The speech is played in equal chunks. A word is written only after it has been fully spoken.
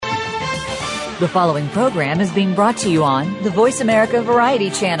The following program is being brought to you on the Voice America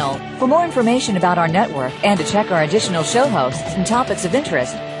Variety Channel. For more information about our network and to check our additional show hosts and topics of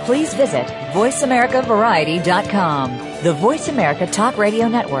interest, please visit voiceamericavariety.com. The Voice America Talk Radio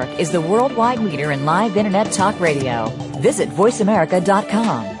Network is the worldwide leader in live Internet talk radio. Visit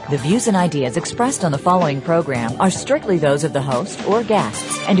voiceamerica.com. The views and ideas expressed on the following program are strictly those of the host or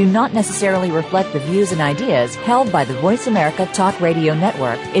guests and do not necessarily reflect the views and ideas held by the Voice America Talk Radio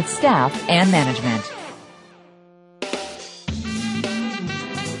Network, its staff, and management.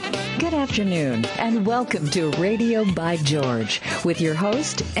 Good afternoon, and welcome to Radio by George with your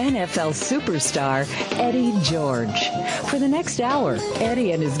host, NFL superstar Eddie George. For the next hour,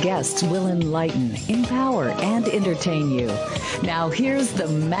 Eddie and his guests will enlighten, empower, and entertain you. Now here's the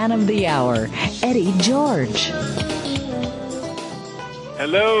man of the hour, Eddie George.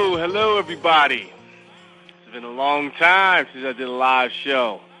 Hello, everybody. It's been a long time since I did a live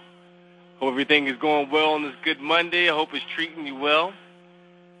show. Hope everything is going well on this good Monday. I hope it's treating you well.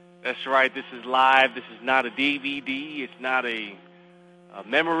 That's right, this is live. This is not a DVD. It's not a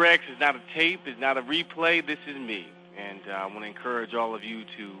Memorex. It's not a tape. It's not a replay. This is me. And I want to encourage all of you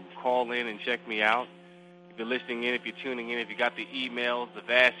to call in and check me out. If you're listening in, if you're tuning in, if you got the emails, the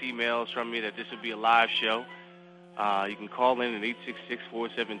vast emails from me that this will be a live show, you can call in at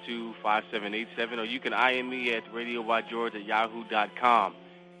 866-472-5787, or you can IM me at radiobygeorge@yahoo.com.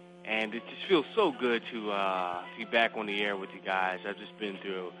 And it just feels so good to be back on the air with you guys. I've just been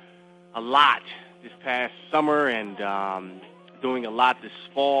through a lot this past summer and doing a lot this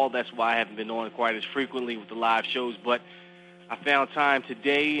fall. That's why I haven't been on quite as frequently with the live shows. But I found time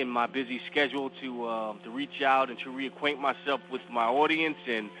today in my busy schedule to reach out and to reacquaint myself with my audience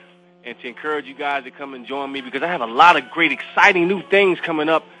and to encourage you guys to come and join me, because I have a lot of great, exciting new things coming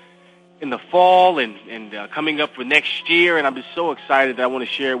up in the fall and coming up for next year, and I'm just so excited that I want to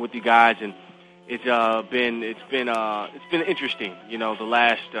share it with you guys. And it's been interesting, you know, the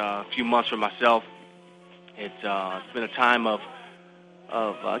last few months for myself. It's been a time of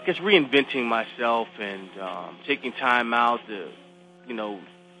I guess reinventing myself and taking time out to, you know,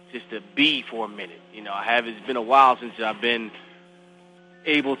 just to be for a minute. You know, it's been a while since I've been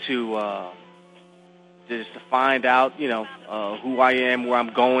able to just to find out, you know, who I am, where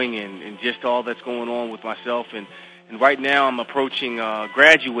I'm going, and just all that's going on with myself. And right now I'm approaching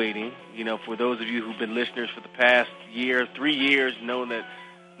graduating. You know, for those of you who've been listeners for the past 3 years, know that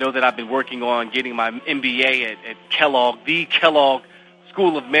I've been working on getting my MBA at Kellogg, the Kellogg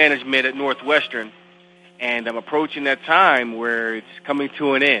School of Management at Northwestern. And I'm approaching that time where it's coming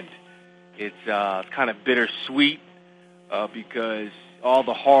to an end. It's kind of bittersweet because all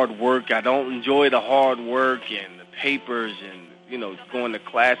the hard work, I don't enjoy the hard work and the papers and, you know, going to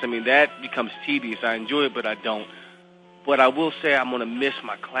class. I mean, that becomes tedious. I enjoy it, but I don't. But I will say I'm going to miss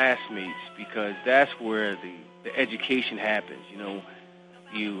my classmates, because that's where the education happens. You know,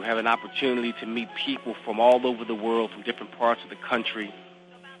 you have an opportunity to meet people from all over the world, from different parts of the country,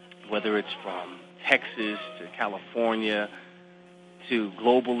 whether it's from Texas to California to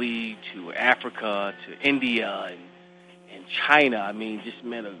globally to Africa to India and China. I mean, just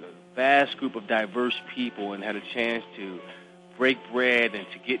met a vast group of diverse people and had a chance to break bread and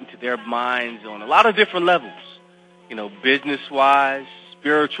to get into their minds on a lot of different levels, you know, business-wise,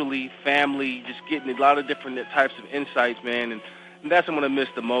 spiritually, family, just getting a lot of different types of insights, man, and that's what I'm going to miss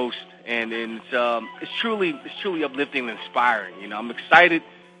the most. And it's truly uplifting and inspiring. You know, I'm excited,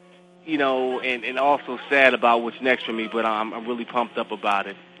 you know, and also sad about what's next for me, but I'm really pumped up about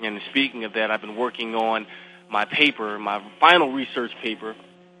it. And speaking of that, I've been working on my paper, my final research paper,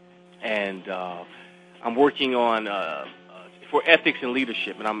 and I'm working on for ethics and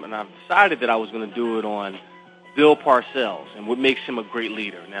leadership, and I've decided that I was going to do it on Bill Parcells and what makes him a great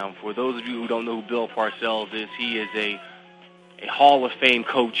leader. Now, for those of you who don't know who Bill Parcells is, he is a Hall of Fame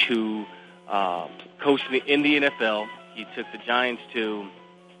coach who coached in the NFL. He took the Giants to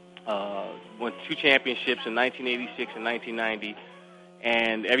won 2 championships in 1986 and 1990,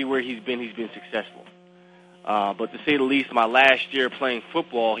 and everywhere he's been successful. But to say the least, my last year playing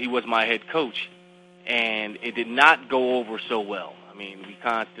football, he was my head coach, and it did not go over so well. I mean, we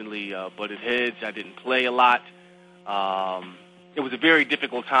constantly butted heads. I didn't play a lot. It was a very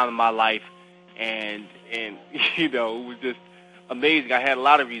difficult time in my life, and you know, it was just amazing. I had a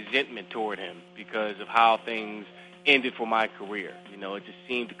lot of resentment toward him because of how things ended for my career. You know, it just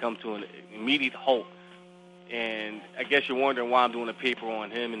seemed to come to an immediate halt. And I guess you're wondering why I'm doing a paper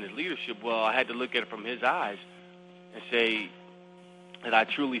on him and his leadership. Well, I had to look at it from his eyes and say that I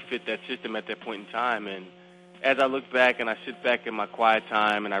truly fit that system at that point in time. And as I look back and I sit back in my quiet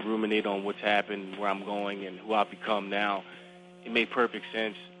time and I ruminate on what's happened, where I'm going, and who I've become now, it made perfect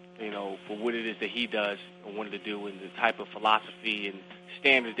sense. for what it is that he does and wanted to do, and the type of philosophy and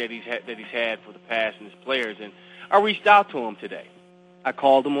standards that he's had for the past and his players. And I reached out to him today. I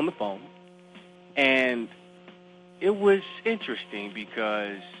called him on the phone, and it was interesting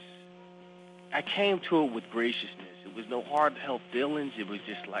because I came to it with graciousness. It was no hard-held feelings. It was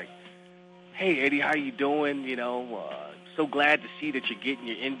just like, hey, Eddie, how you doing? So glad to see that you're getting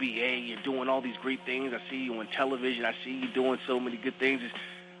your NBA. You're doing all these great things. I see you on television. I see you doing so many good things.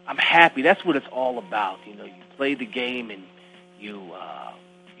 I'm happy. That's what it's all about. You play the game and you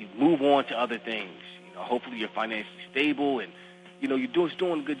move on to other things. Hopefully you're financially stable and, you're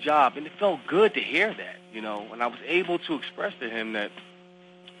doing a good job. And it felt good to hear that, and I was able to express to him that,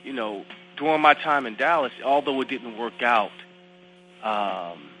 during my time in Dallas, although it didn't work out,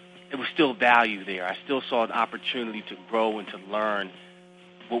 it was still value there. I still saw an opportunity to grow and to learn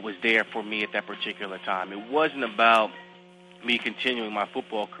what was there for me at that particular time. It wasn't about me continuing my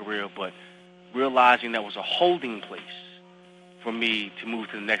football career, but realizing that was a holding place for me to move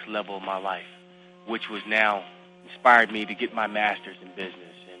to the next level of my life, which was now inspired me to get my master's in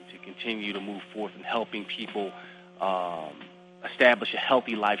business and to continue to move forth in helping people establish a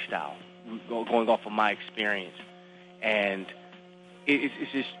healthy lifestyle, going off of my experience. And it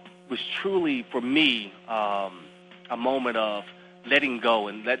just was truly, for me, a moment of letting go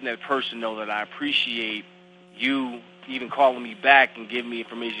and letting that person know that I appreciate you even calling me back and giving me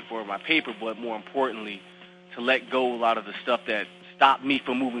information for my paper, but more importantly, to let go a lot of the stuff that stopped me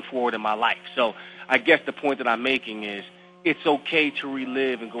from moving forward in my life. So I guess the point that I'm making is it's okay to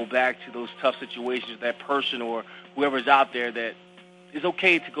relive and go back to those tough situations with that person or whoever's out there. That it's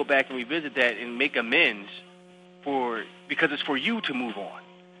okay to go back and revisit that and make amends because it's for you to move on.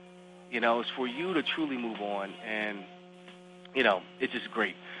 It's for you to truly move on, and, it's just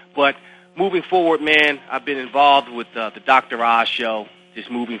great. But moving forward, man, I've been involved with the Dr. Oz show,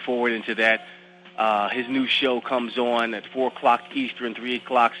 just moving forward into that. His new show comes on at 4 o'clock Eastern, 3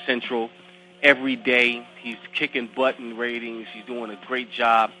 o'clock Central every day. He's kicking butt in ratings. He's doing a great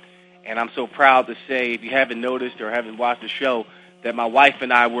job. And I'm so proud to say, if you haven't noticed or haven't watched the show, that my wife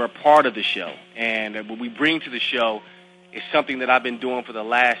and I were a part of the show. And what we bring to the show is something that I've been doing for the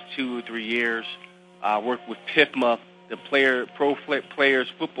last 2 or 3 years. I work with PIFMA, the Pro Players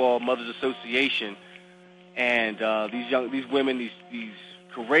Football Mothers Association. And these women, these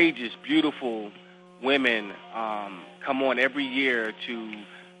courageous, beautiful women come on every year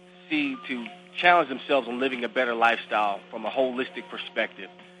to challenge themselves on living a better lifestyle from a holistic perspective.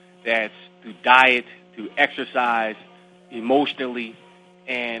 That's through diet, through exercise, emotionally,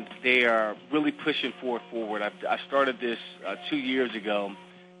 and they are really pushing forward. I started this 2 years ago,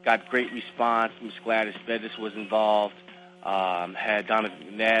 got great response. Ms. Gladys Bettis was involved, had Donna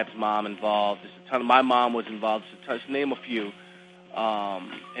McNabb's mom involved. Just a ton. My mom was involved, just to name a few.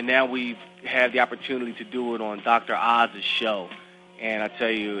 And now we've had the opportunity to do it on Dr. Oz's show. And I tell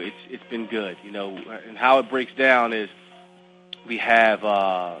you, it's been good, And how it breaks down is we have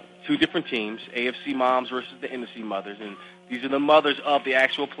 2 different teams, AFC moms versus the NFC mothers. And these are the mothers of the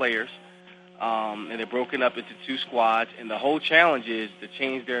actual players. And they're broken up into 2 squads. And the whole challenge is to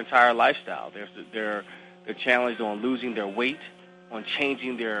change their entire lifestyle. They're challenged on losing their weight, on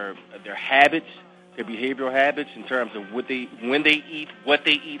changing their habits, their behavioral habits in terms of when they eat, what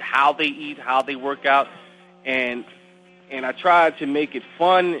they eat, how they work out. And I tried to make it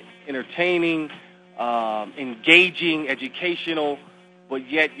fun, entertaining, engaging, educational, but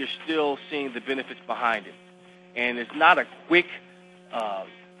yet you're still seeing the benefits behind it. And it's not a quick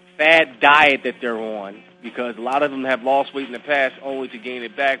fad diet that they're on, because a lot of them have lost weight in the past only to gain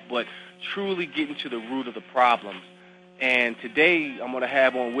it back, but truly getting to the root of the problems. And today I'm going to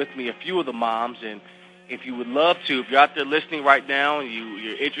have on with me a few of the moms, and if you would love to, if you're out there listening right now and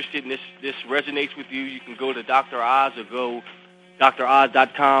you're interested in this resonates with you, you can go to Dr. Oz or go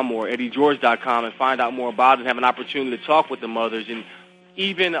DrOz.com or EddieGeorge.com and find out more about it and have an opportunity to talk with the mothers and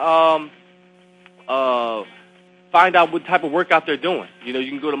even find out what type of workout they're doing. You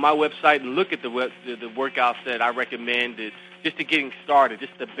can go to my website and look at the workouts that I recommend just to getting started,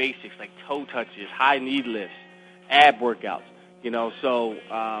 just the basics like toe touches, high knee lifts, ab workouts. So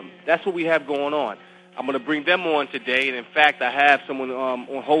that's what we have going on. I'm going to bring them on today, and in fact, I have someone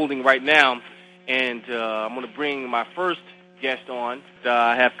on holding right now, and I'm going to bring my first guest on.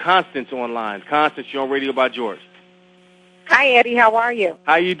 I have Constance online. Constance, you're on Radio by George. Hi, Eddie. How are you?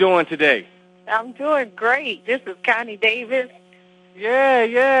 How you doing today? I'm doing great. This is Connie Davis.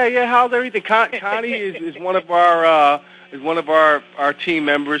 Yeah. How's everything? Connie is one of our team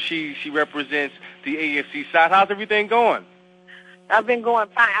members. She represents the AFC side. How's everything going? I've been going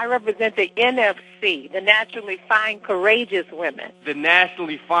fine. I represent the NFC, the Naturally Fine Courageous Women. The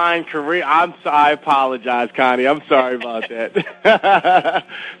Nationally Fine Courageous. I apologize, Connie. I'm sorry about that.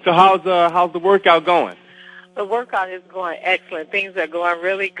 So how's the workout going? The workout is going excellent. Things are going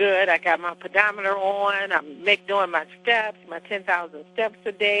really good. I got my pedometer on. I'm doing my steps, my 10,000 steps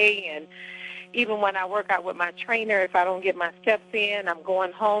a day, and even when I work out with my trainer, if I don't get my steps in, I'm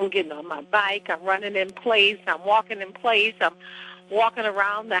going home, getting on my bike. I'm running in place. I'm walking in place. I'm walking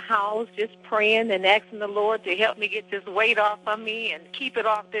around the house just praying and asking the Lord to help me get this weight off of me and keep it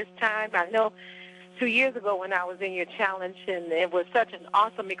off this time. I know 2 years ago when I was in your challenge, and it was such an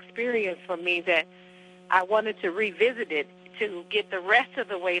awesome experience for me that I wanted to revisit it to get the rest of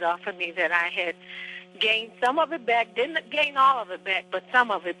the weight off of me that I had gained some of it back. Didn't gain all of it back, but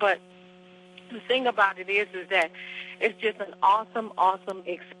some of it. But the thing about it is that it's just an awesome, awesome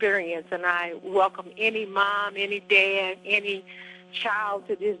experience, and I welcome any mom, any dad, any child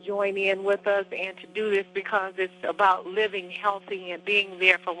to just join in with us and to do this because it's about living healthy and being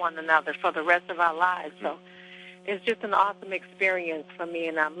there for one another for the rest of our lives. So it's just an awesome experience for me,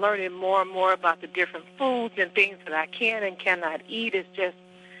 and I'm learning more and more about the different foods and things that I can and cannot eat. It's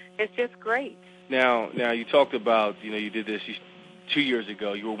just great. Now you talked about, you did this 2 years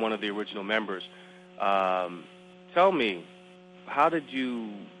ago. You were one of the original members. Tell me, how did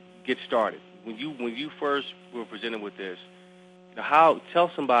you get started? When you first were presented with this, tell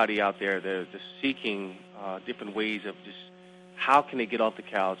somebody out there that are just seeking different ways of just how can they get off the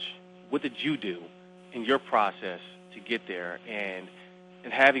couch. What did you do in your process to get there? And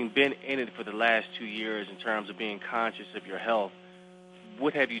having been in it for the last 2 years in terms of being conscious of your health,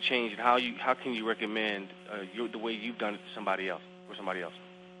 what have you changed, and how can you recommend the way you've done it to somebody else?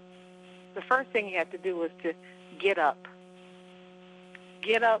 The first thing you have to do is to get up.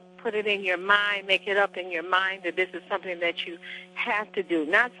 Get up, put it in your mind, make it up in your mind that this is something that you have to do,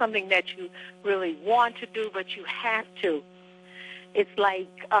 not something that you really want to do, but you have to. It's like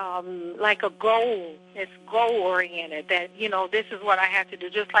a goal. It's goal-oriented that, this is what I have to do.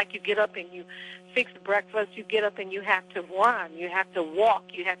 Just like you get up and you fix breakfast, you get up and you have to run, you have to walk,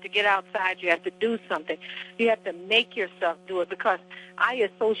 you have to get outside, you have to do something. You have to make yourself do it because I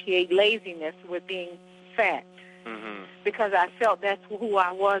associate laziness with being fat. Mm-hmm. Because I felt that's who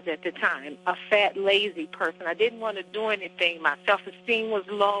I was at the time, a fat, lazy person. I didn't want to do anything. My self-esteem was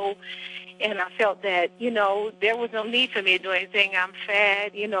low, and I felt that, there was no need for me to do anything. I'm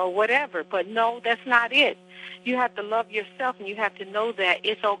fat, whatever. But no, that's not it. You have to love yourself, and you have to know that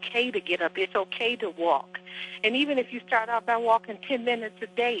it's okay to get up. It's okay to walk. And even if you start out by walking 10 minutes a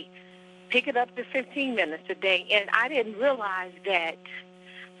day, pick it up to 15 minutes a day. And I didn't realize that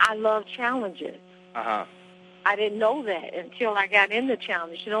I love challenges. Uh-huh. I didn't know that until I got in the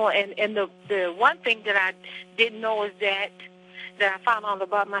challenge, and the one thing that I didn't know is that I found out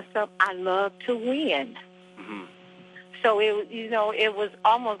about myself, I love to win. Mm-hmm. So it was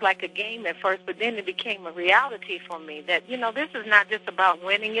almost like a game at first, but then it became a reality for me that, this is not just about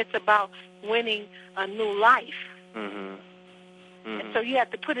winning, it's about winning a new life. Mm-hmm. Mm-hmm. And so you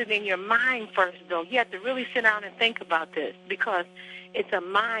have to put it in your mind first, though. You have to really sit down and think about this because it's a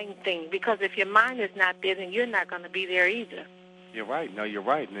mind thing. Because if your mind is not there, then you're not going to be there either. You're right. No, you're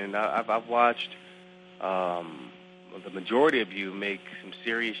right. And I've watched the majority of you make some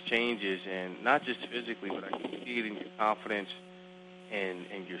serious changes, and not just physically, but I can see it in your confidence and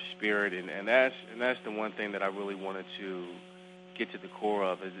your spirit. And that's the one thing that I really wanted to get to the core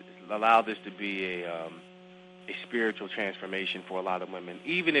of, is allow this to be a spiritual transformation for a lot of women.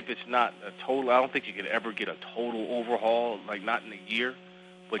 Even if it's not a total, I don't think you could ever get a total overhaul, like not in a year,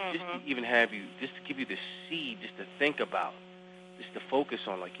 but just to even have you, just to give you the seed, just to think about, just to focus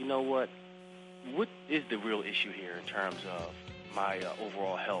on, like, what is the real issue here in terms of my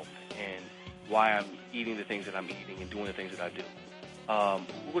overall health and why I'm eating the things that I'm eating and doing the things that I do.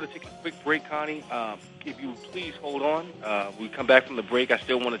 We're going to take a quick break, Connie. If you would please hold on. We come back from the break. I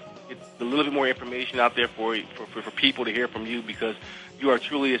still want to get a little bit more information out there for people to hear from you, because you are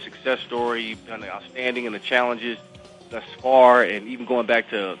truly a success story. You've done outstanding in the challenges thus far, and even going back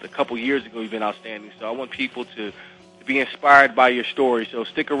to a couple years ago, you've been outstanding. So I want people to be inspired by your story. So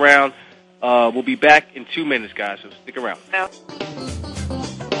stick around. We'll be back in 2 minutes, guys, so stick around.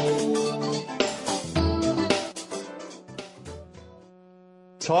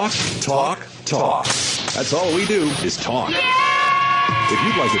 Talk, talk, talk. That's all we do is talk. If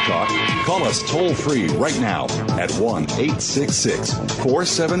you'd like to talk, call us toll-free right now at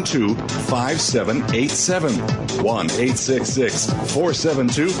 1-866-472-5787.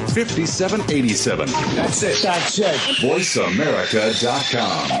 1-866-472-5787. That's it.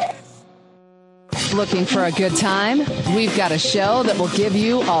 VoiceAmerica.com. Looking for a good time? We've got a show that will give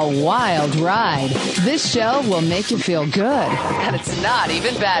you a wild ride. This show will make you feel good, and it's not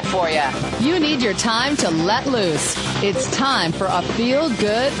even bad for you. You need your time to let loose. It's time for a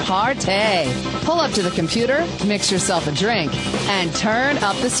feel-good party. Pull up to the computer, mix yourself a drink, and turn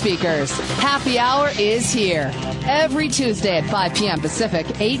up the speakers. Happy Hour is here. Every Tuesday at 5 p.m. Pacific,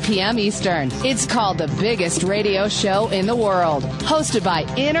 8 p.m. Eastern. It's called the biggest radio show in the world. Hosted by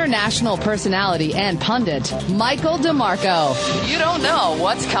international personality and pundit, Michael DeMarco. You don't know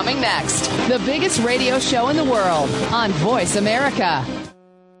what's coming next. The biggest radio show in the world on Voice America.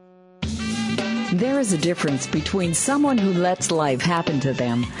 There is a difference between someone who lets life happen to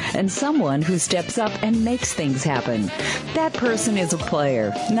them and someone who steps up and makes things happen. That person is a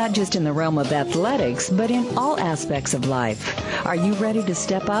player, not just in the realm of athletics, but in all aspects of life. Are you ready to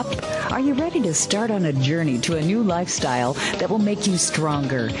step up? Are you ready to start on a journey to a new lifestyle that will make you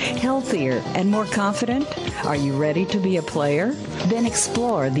stronger, healthier, and more confident? Are you ready to be a player? Then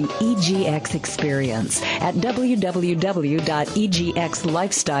explore the EGX experience at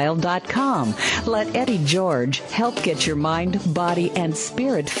www.egxlifestyle.com. Let Eddie George help get your mind, body, and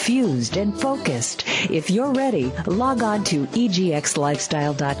spirit fused and focused. If you're ready, log on to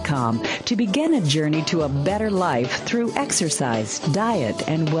egxlifestyle.com to begin a journey to a better life through exercise, diet,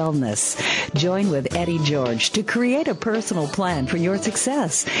 and wellness. Join with Eddie George to create a personal plan for your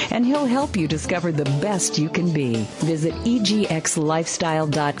success, and he'll help you discover the best you can be. Visit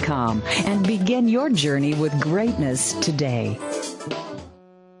egxlifestyle.com and begin your journey with greatness today.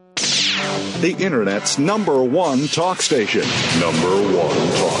 The Internet's #1 talk station.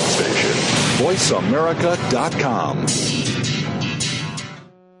 #1 talk station. VoiceAmerica.com.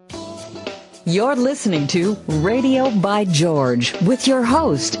 You're listening to Radio by George with your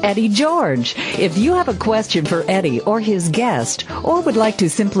host, Eddie George. If you have a question for Eddie or his guest, or would like to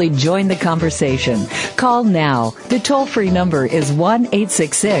simply join the conversation, call now. The toll-free number is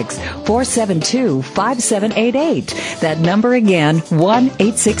 1-866-472-5788. That number again,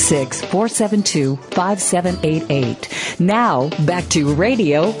 1-866-472-5788. Now, back to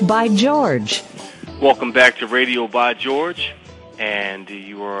Radio by George. Welcome back to Radio by George. And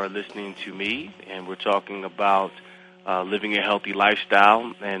you are listening to me, and we're talking about living a healthy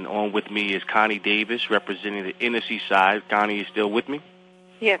lifestyle. And on with me is Connie Davis, representing the Tennessee side. Connie, you still with me?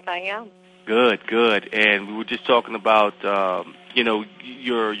 Yes, I am. Good, good. And we were just talking about,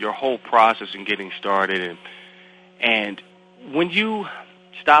 your whole process in getting started. And when you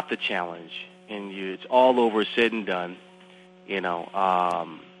stop the challenge and it's all over, said and done,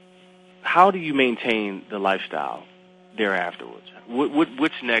 how do you maintain the lifestyle there afterwards?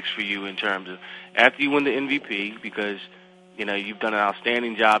 What's next for you in terms of after you win the MVP, because you've done an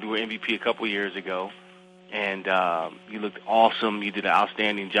outstanding job. You were MVP a couple of years ago, and you looked awesome. You did an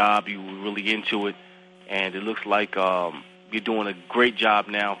outstanding job. You were really into it, and it looks like you're doing a great job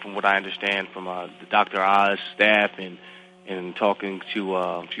now, from what I understand from the Dr. Oz staff and talking to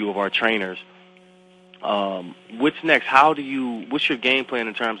a few of our trainers. What's next? What's your game plan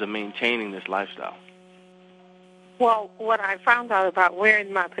in terms of maintaining this lifestyle? Well, what I found out about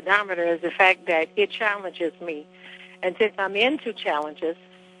wearing my pedometer is the fact that it challenges me. And since I'm into challenges,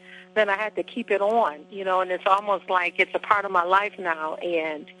 then I had to keep it on, and it's almost like it's a part of my life now.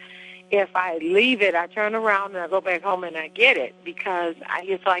 And if I leave it, I turn around and I go back home and I get it, because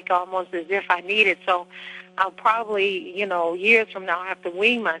it's like almost as if I need it. So I'll probably, years from now, have to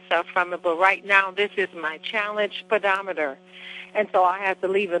wean myself from it. But right now, this is my challenge pedometer. And so I have to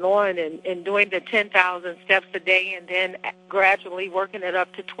leave it on and doing the 10,000 steps a day, and then gradually working it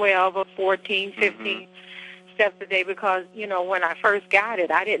up to 12 or 14, 15 steps a day, because, when I first got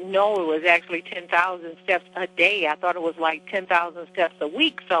it, I didn't know it was actually 10,000 steps a day. I thought it was like 10,000 steps a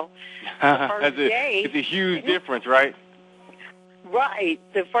week. So the first day... It's a huge difference, right? Right.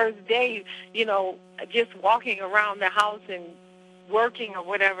 The first day, just walking around the house and working or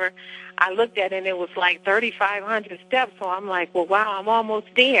whatever, I looked at it and it was like 3,500 steps. So I'm like, well, wow, I'm almost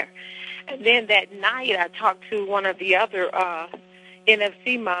there. And then that night I talked to one of the other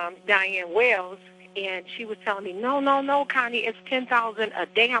NFC moms, Diane Wells, and she was telling me, no, Connie, it's 10,000 a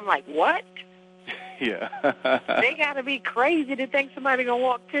day. I'm like, what? Yeah. They got to be crazy to think somebody going to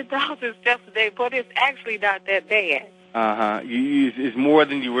walk 10,000 steps a day, but it's actually not that bad. Uh-huh. It's more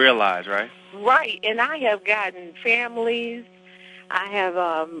than you realize, right? Right. And I have gotten families. I have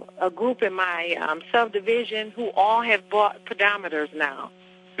a group in my subdivision who all have bought pedometers now.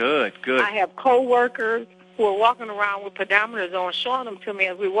 Good. I have coworkers who are walking around with pedometers on, showing them to me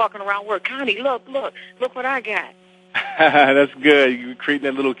as we're walking around work. Connie, look what I got. That's good. You're creating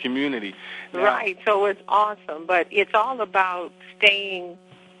that little community. Now, right. So it's awesome. But it's all about staying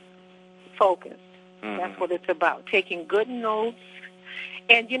focused. Mm-hmm. That's what it's about, taking good notes.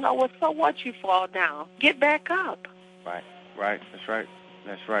 And you know what? So what? You fall down. Get back up. Right.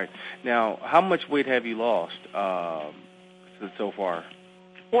 That's right. Now, how much weight have you lost so far?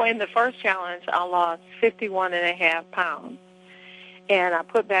 Well, in the first challenge, I lost 51.5 pounds. And I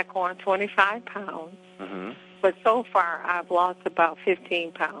put back on 25 pounds. Mm-hmm. But so far, I've lost about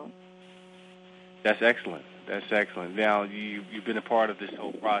 15 pounds. That's excellent. Now, you've been a part of this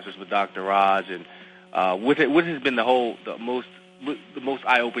whole process with Dr. Raj, and what has been the most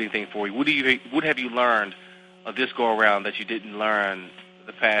eye-opening thing for you? What have you learned of this go-around that you didn't learn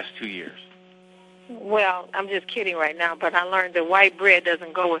the past 2 years? Well, I'm just kidding right now, but I learned that white bread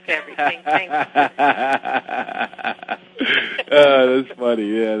doesn't go with everything. Thank you. That's funny.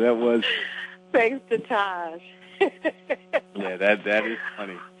 Yeah, that was. Thanks to Taj. Yeah, that is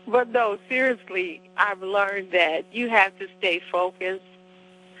funny. But no, seriously, I've learned that you have to stay focused.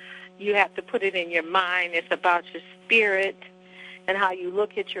 You have to put it in your mind. It's about your spirit and how you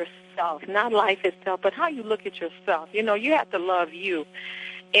look at yourself, not life itself, but how you look at yourself. You know, you have to love you.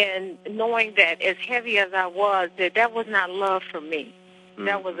 And knowing that as heavy as I was, that was not love for me. Mm-hmm.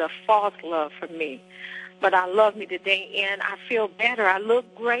 That was a false love for me. But I love me today, and I feel better. I look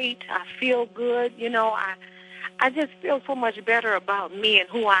great. I feel good. You know, I just feel so much better about me and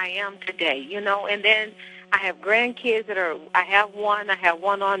who I am today, you know. And then I have grandkids I have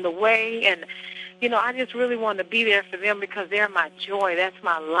one on the way. And, you know, I just really want to be there for them because they're my joy. That's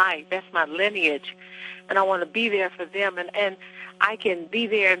my life. That's my lineage. And I want to be there for them. And I can be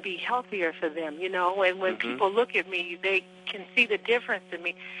there and be healthier for them, you know. And when people look at me, they can see the difference in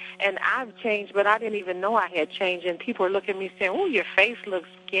me. And I've changed, but I didn't even know I had changed. And people are looking at me saying, oh, your face looks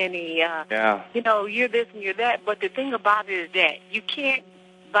skinny. Yeah. You know, you're this and you're that. But the thing about it is that you can't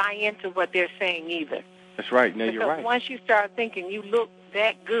buy into what they're saying either. That's right. No, you're right. Because once you start thinking you look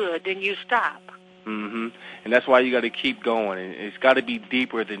that good, then you stop. Mm-hmm. And that's why you got to keep going. And it's got to be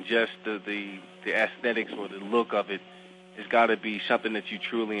deeper than just the aesthetics or the look of it. It's got to be something that you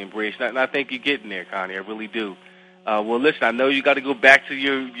truly embrace. And I think you're getting there, Connie. I really do. Well, listen, I know you got to go back to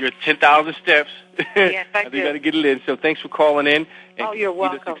your 10,000 steps. Yes, I do. You got to get it in. So thanks for calling in. And you're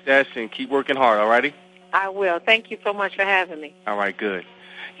welcome. Success and keep working hard, all righty? I will. Thank you so much for having me. All right, good.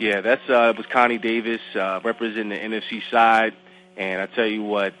 Yeah, that was Connie Davis representing the NFC side. And I tell you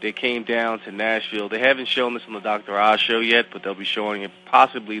what, they came down to Nashville. They haven't shown this on the Dr. Oz show yet, but they'll be showing it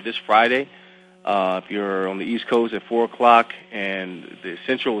possibly this Friday. If you're on the East Coast at 4 o'clock, and the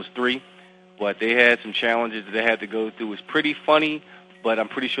Central is 3. But they had some challenges that they had to go through. It's pretty funny, but I'm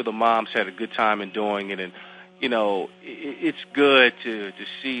pretty sure the moms had a good time in doing it. And, you know, it's good to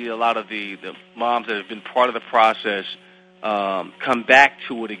see a lot of the moms that have been part of the process come back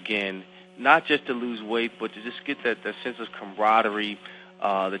to it again, not just to lose weight, but to just get that sense of camaraderie,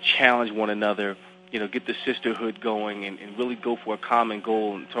 to challenge one another, you know, get the sisterhood going and really go for a common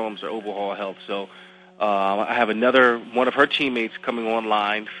goal in terms of overall health. So I have another one of her teammates coming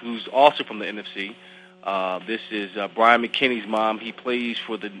online who's also from the NFC. This is Brian McKinney's mom. He plays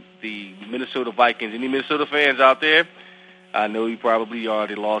for the Minnesota Vikings. Any Minnesota fans out there? I know you probably are.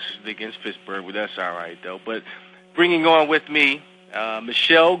 They lost against Pittsburgh, but that's all right, though. But bringing on with me,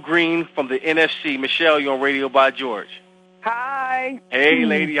 Michelle Green from the NFC. Michelle, you're on Radio by George. Hi. Hey,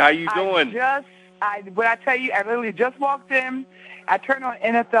 lady. How you doing? When I tell you, I literally just walked in. I turned on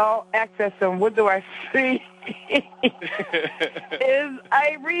NFL Access, and what do I see? Is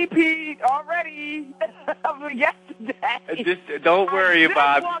a repeat already of yesterday. Just don't worry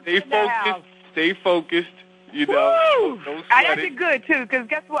about it. Stay focused. You know, don't sweat I did good too, because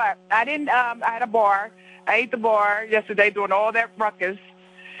guess what? I didn't. I had a bar. I ate the bar yesterday, doing all that ruckus.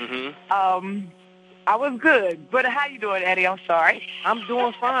 Mm-hmm. I was good. But how you doing, Eddie? I'm sorry. I'm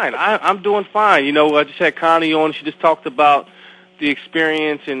doing fine. I'm doing fine. You know, I just had Connie on. She just talked about the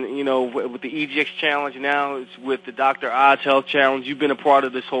experience and, you know, with the EGX Challenge. Now it's with the Dr. Oz Health Challenge. You've been a part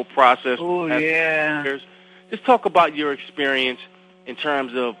of this whole process. Oh, yeah. Years. Just talk about your experience in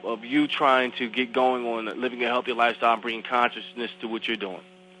terms of you trying to get going on living a healthy lifestyle and bringing consciousness to what you're doing.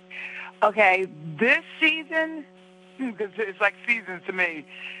 Okay, this season, because it's like seasons to me,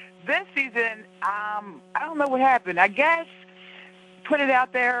 this season, I don't know what happened. I guess put it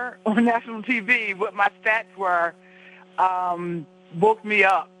out there on national TV what my stats were, woke me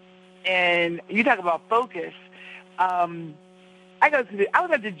up. And you talk about focus. I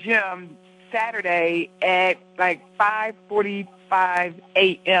was at the gym Saturday at like 5:45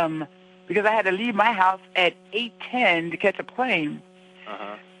 a.m. because I had to leave my house at 8:10 to catch a plane.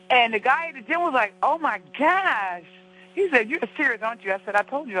 Uh-huh. And the guy at the gym was like, "Oh my gosh." He said, "You're serious, aren't you?" I said, "I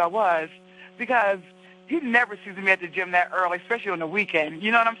told you I was," because he never sees me at the gym that early, especially on the weekend.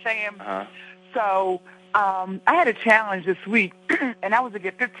 You know what I'm saying? Uh-huh. So I had a challenge this week, and that was to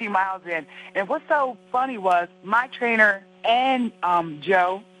get 15 miles in. And what's so funny was my trainer and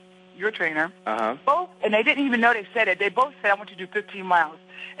Joe, your trainer, both, and they didn't even know they said it. They both said, I want you to do 15 miles.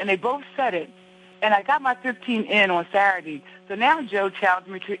 And they both said it. And I got my 15 in on Saturday. So now Joe challenged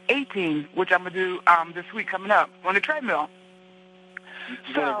me to 18, which I'm going to do this week coming up on the treadmill.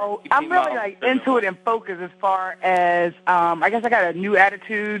 So I'm really like into it and focused as far as I guess I got a new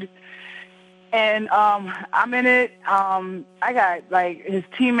attitude. And I'm in it. I got, like, his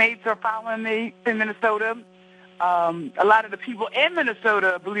teammates are following me in Minnesota. A lot of the people in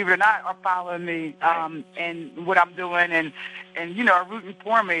Minnesota, believe it or not, are following me and what I'm doing and you know, are rooting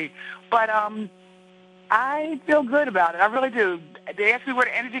for me. But I feel good about it. I really do. They ask me where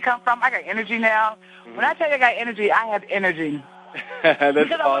the energy comes from. I got energy now. Mm-hmm. When I tell you I got energy, I have energy. That's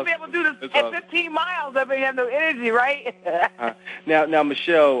because awesome. I wouldn't be able to do this at 15 miles if I have no energy, right? Now,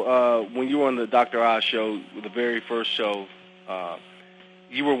 Michelle, when you were on the Dr. Oz show, the very first show,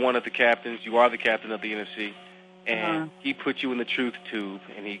 you were one of the captains. You are the captain of the NFC, and he put you in the truth tube,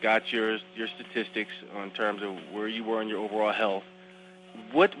 and he got your statistics in terms of where you were in your overall health.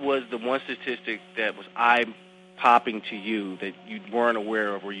 What was the one statistic that was eye-popping to you that you weren't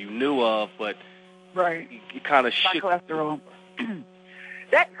aware of or you knew of, but you kind of shook? My cholesterol.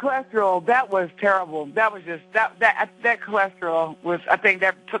 That cholesterol, that was terrible. That was just that cholesterol was, I think,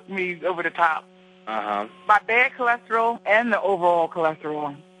 that took me over the top. My bad cholesterol and the overall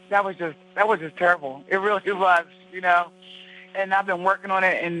cholesterol. That was just terrible. It really was, you know. And I've been working on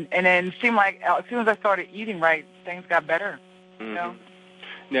it, and then it seemed like as soon as I started eating right, things got better. You know.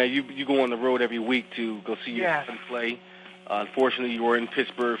 Now you go on the road every week to go see your son play. Unfortunately, you were in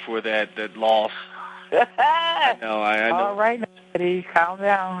Pittsburgh for that loss. I know. All right, Eddie, calm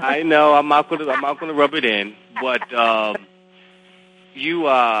down. I know. I'm not gonna rub it in, but you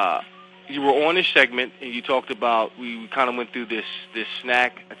were on this segment and you talked about, we kind of went through this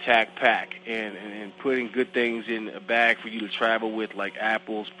snack attack pack and putting good things in a bag for you to travel with, like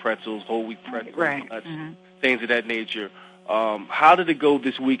apples, pretzels, whole wheat pretzels, nuts, things of that nature. How did it go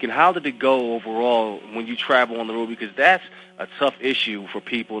this week, and how did it go overall when you travel on the road? Because that's a tough issue for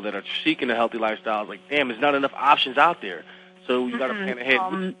people that are seeking a healthy lifestyle. Like, damn, there's not enough options out there. So you got to plan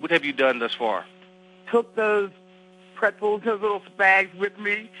ahead. What have you done thus far? Took those pretzels, those little bags with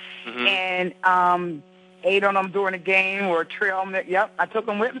me, and ate on them during the game or trail them. Yep, I took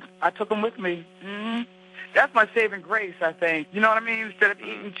them with me. That's my saving grace, I think. You know what I mean? Instead of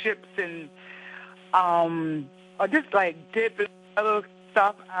eating chips and or just like dip and other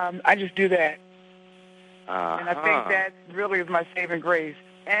stuff, I just do that. And I think that really is my saving grace.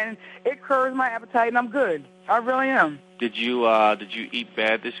 And it curbs my appetite, and I'm good. I really am. Did you eat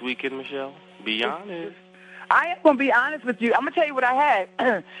bad this weekend, Michelle? Be honest. I am going to be honest with you. I'm going to tell you what I had.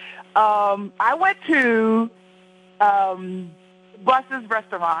 I went to Bus's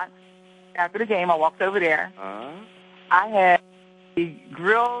restaurant after the game. I walked over there. I had the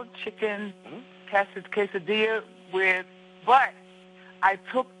grilled chicken quesadilla but I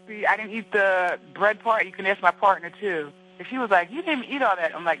didn't eat the bread part. You can ask my partner, too. And she was like, you didn't eat all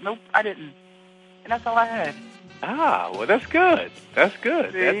that. I'm like, nope, I didn't. And that's all I had. Well, that's good. That's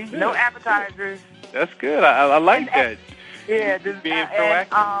good. See? That's good. No appetizers. That's good. I like that. Yeah. Being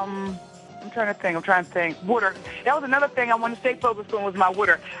proactive. I'm trying to think. Water. That was another thing I wanted to stay focused on was my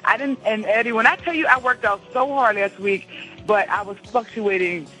water. And Eddie, when I tell you I worked out so hard last week, but I was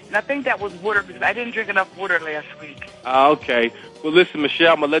fluctuating, and I think that was water because I didn't drink enough water last week. Okay. Well, listen,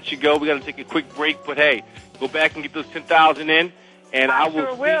 Michelle, I'm going to let you go. We got to take a quick break, but hey, go back and get those 10,000 in, and I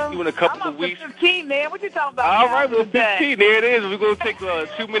will see you in a couple of weeks. I'm up to 15, man. What you talking about? All right, well, 15. There it is. We're going to take a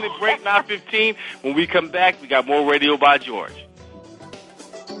 2-minute break, not 15. When we come back, we got more Radio by George.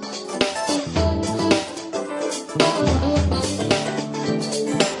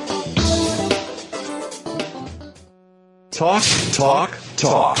 Talk, talk,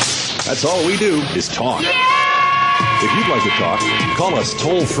 talk. That's all we do is talk. If you'd like to talk, call us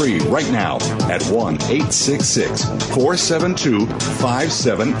toll-free right now at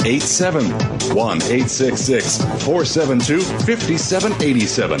 1-866-472-5787.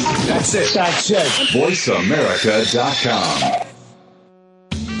 1-866-472-5787. That's it. VoiceAmerica.com.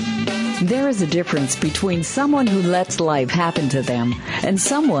 There is a difference between someone who lets life happen to them and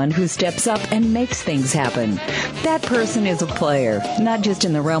someone who steps up and makes things happen. That person is a player, not just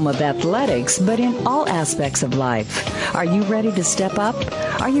in the realm of athletics, but in all aspects of life. Are you ready to step up?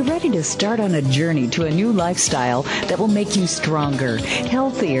 Are you ready to start on a journey to a new lifestyle that will make you stronger,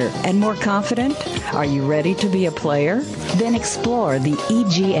 healthier, and more confident? Are you ready to be a player? Then explore the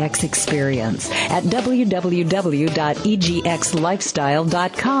EGX experience at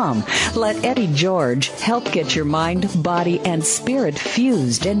www.egxlifestyle.com. Let Eddie George help get your mind, body, and spirit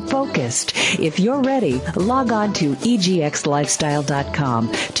fused and focused. If you're ready, log on to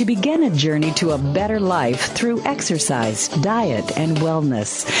egxlifestyle.com to begin a journey to a better life through exercise, diet, and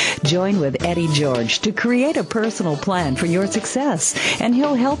wellness. Join with Eddie George to create a personal plan for your success, and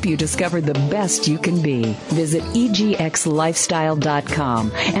he'll help you discover the best you can be. Visit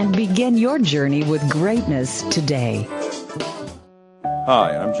egxlifestyle.com and begin your journey with greatness today.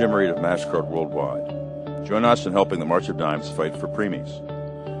 Hi, I'm Jim Reed of MasterCard Worldwide. Join us in helping the March of Dimes fight for preemies.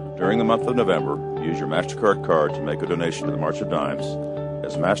 During the month of November, use your MasterCard card to make a donation to the March of Dimes,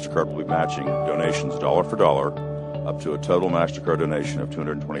 as MasterCard will be matching donations dollar for dollar up to a total MasterCard donation of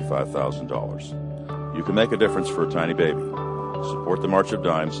 $225,000. You can make a difference for a tiny baby. Support the March of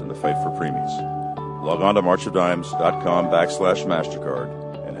Dimes and the fight for preemies. Log on to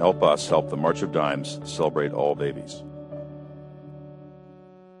marchofdimes.com/MasterCard and help us help the March of Dimes celebrate all babies.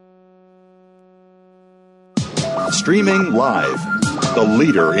 Streaming live, the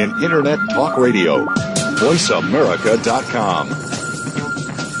leader in Internet talk radio, VoiceAmerica.com.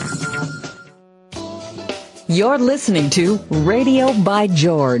 You're listening to Radio by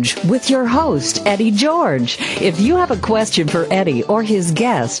George with your host, Eddie George. If you have a question for Eddie or his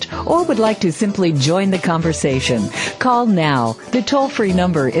guest, or would like to simply join the conversation, call now. The toll-free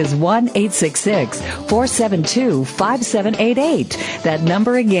number is 1-866-472-5788. That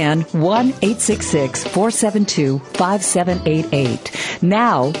number again, 1-866-472-5788.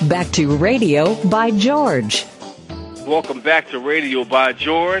 Now, back to Radio by George. Welcome back to Radio by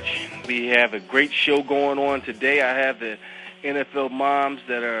George. We have a great show going on today. I have the NFL moms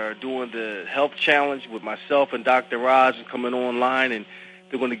that are doing the health challenge with myself and Dr. Roz coming online, and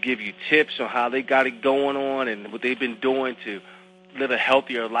they're going to give you tips on how they got it going on and what they've been doing to live a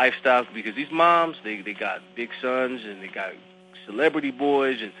healthier lifestyle, because these moms, they got big sons and they got celebrity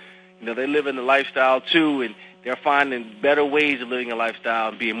boys, and they're living the lifestyle too, and they're finding better ways of living a lifestyle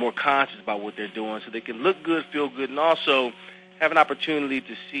and being more conscious about what they're doing so they can look good, feel good, and also have an opportunity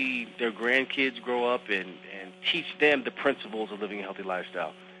to see their grandkids grow up and teach them the principles of living a healthy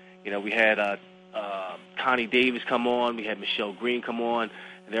lifestyle. We had Connie Davis come on. We had Michelle Green come on.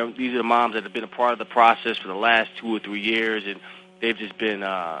 And these are the moms that have been a part of the process for the last 2 or 3 years, and they've just been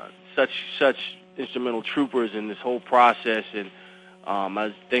such instrumental troopers in this whole process. And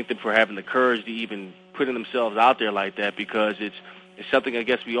I thank them for having the courage to even putting themselves out there like that, because it's something I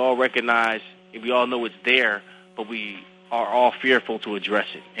guess we all recognize and we all know it's there, but we are all fearful to address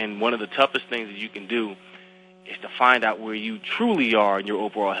it. And one of the toughest things that you can do is to find out where you truly are in your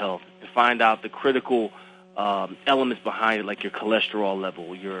overall health and find out the critical elements behind it, like your cholesterol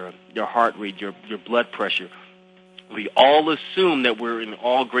level, your heart rate, your blood pressure. We all assume that we're in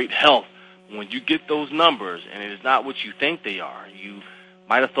all great health. When you get those numbers and it is not what you think they are, you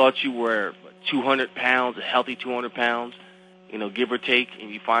might have thought you were 200 pounds, a healthy 200 pounds, give or take, and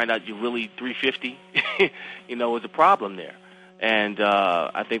you find out you're really 350, is a problem there. And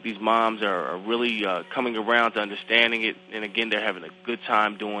I think these moms are really coming around to understanding it. And, again, they're having a good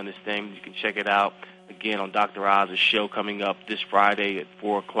time doing this thing. You can check it out, again, on Dr. Oz's show coming up this Friday at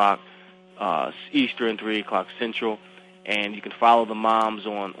 4 o'clock Eastern, 3 o'clock Central. And you can follow the moms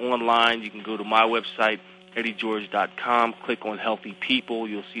online. You can go to my website, eddiegeorge.com, click on Healthy People.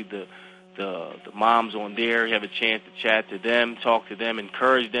 You'll see the moms on there. You have a chance to chat to them, talk to them,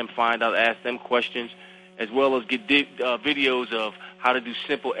 encourage them, find out, ask them questions, as well as get videos of how to do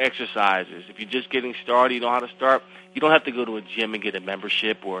simple exercises. If you're just getting started, you know how to start, you don't have to go to a gym and get a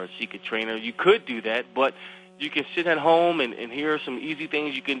membership or seek a trainer. You could do that, but you can sit at home, and here are some easy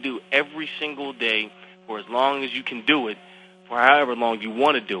things you can do every single day for as long as you can do it, for however long you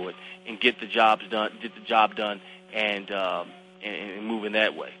want to do it, and get the job done, and move in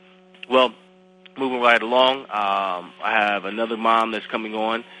that way. Well, moving right along, I have another mom that's coming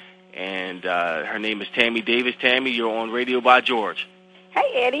on, and her name is Tammy Davis. Tammy, you're on Radio by George.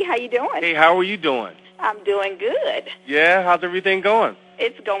 Hey, Eddie, how you doing? Hey, how are you doing? I'm doing good. Yeah, how's everything going?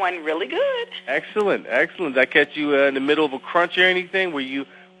 It's going really good. Excellent. Did I catch you in the middle of a crunch or anything? Were you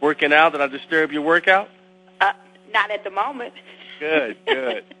working out? Did I disturb your workout? Not at the moment. Good.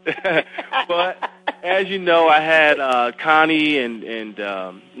 But as you know, I had Connie and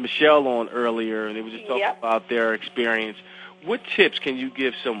Michelle on earlier, and they were just talking about their experience. What tips can you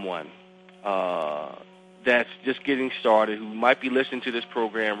give someone that's just getting started, who might be listening to this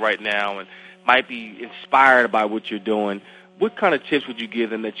program right now and might be inspired by what you're doing, what kind of tips would you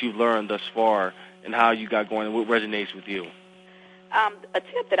give them that you've learned thus far and how you got going and what resonates with you? A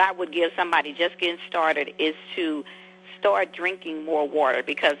tip that I would give somebody just getting started is to start drinking more water,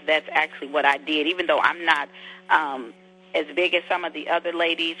 because that's actually what I did. Even though I'm not as big as some of the other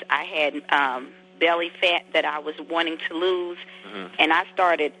ladies, I had belly fat that I was wanting to lose, and I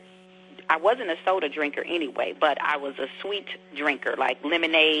wasn't a soda drinker anyway, but I was a sweet drinker, like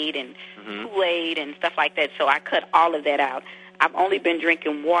lemonade and Kool-Aid and stuff like that, so I cut all of that out. I've only been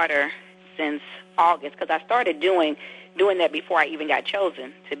drinking water since August, because I started doing that before I even got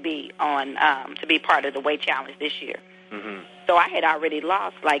chosen to be on to be part of the weight challenge this year. So I had already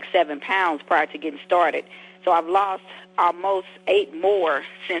lost like 7 pounds prior to getting started. So I've lost almost 8 more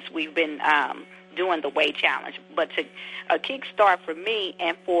since we've been doing the weight challenge. But a kickstart for me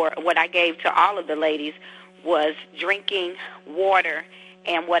and for what I gave to all of the ladies was drinking water.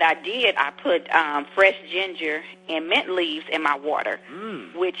 And what I did, I put fresh ginger and mint leaves in my water,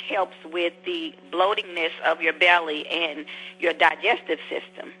 which helps with the bloatingness of your belly and your digestive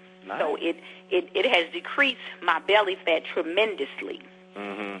system. Nice. So it has decreased my belly fat tremendously.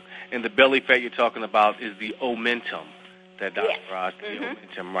 And the belly fat you're talking about is the Omentum that Dr. Yes. Ross, the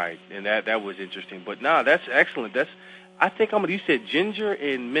Omentum, right? And that was interesting. But no, that's excellent. I think you said ginger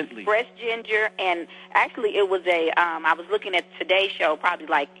and mint leaf. Fresh ginger, and actually it was I was looking at Today's Show probably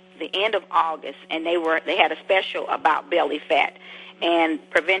like the end of August, and they had a special about belly fat. And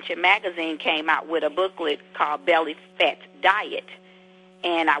Prevention Magazine came out with a booklet called Belly Fat Diet.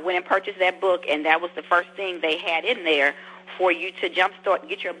 And I went and purchased that book, and that was the first thing they had in there for you to jumpstart,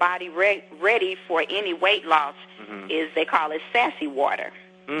 get your body ready for any weight loss, is they call it sassy water.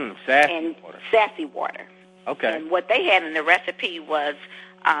 Sassy water. Okay. And what they had in the recipe was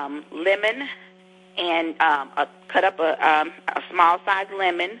lemon and cut up a small-sized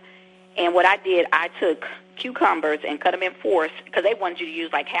lemon. And what I did, I took cucumbers and cut them in fourths, because they wanted you to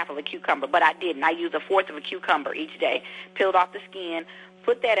use like half of a cucumber, but I didn't. I used a fourth of a cucumber each day, peeled off the skin,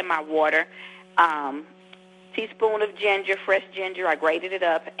 put that in my water, teaspoon of ginger, fresh ginger, I grated it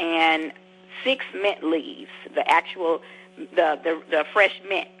up, and 6 mint leaves, the fresh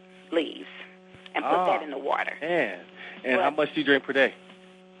mint leaves, and put that in the water. Man. And how much do you drink per day?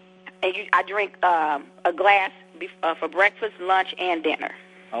 And I drink a glass for breakfast, lunch, and dinner.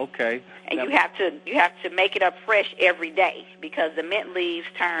 Okay. And you have to make it up fresh every day, because the mint leaves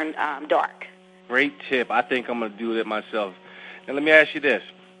turn dark. Great tip. I think I'm going to do it myself. Now let me ask you this: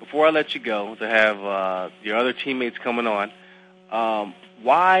 before I let you go, to have your other teammates coming on,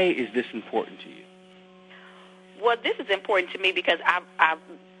 why is this important to you? Well, this is important to me because I've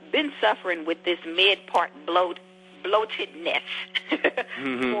been suffering with this mid-part bloatedness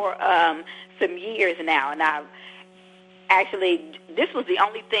for some years now, and this was the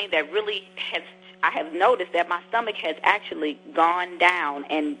only thing that really I have noticed that my stomach has actually gone down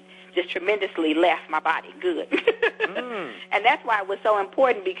and just tremendously left my body good. And that's why it was so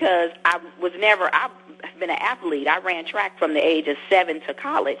important, because I've been an athlete. I ran track from the age of 7 to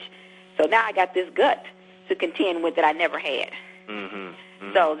college. So now I got this gut to contend with that I never had.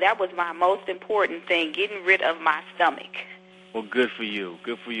 So that was my most important thing, getting rid of my stomach. Well, good for you.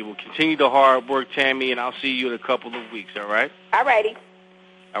 Good for you. We'll continue the hard work, Tammy, and I'll see you in a couple of weeks, all right? All righty.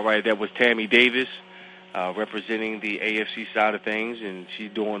 All right, that was Tammy Davis, representing the AFC side of things, and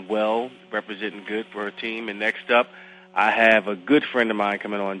she's doing well, representing good for her team. And next up, I have a good friend of mine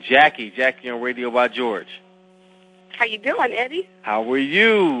coming on, Jackie on Radio by George. How you doing, Eddie? How are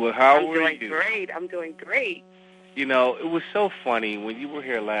you? I'm doing great. You know, it was so funny. When you were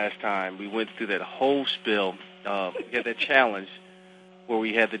here last time, we went through that whole spill. We had that challenge where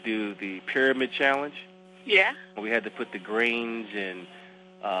we had to do the pyramid challenge. Yeah. We had to put the grains and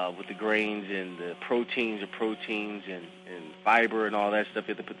with the grains and the proteins and fiber and all that stuff.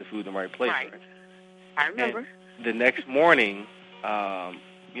 You had to put the food in the right place. Right. I remember. And the next morning,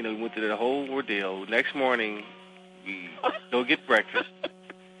 we went through the whole ordeal. Next morning, we go get breakfast,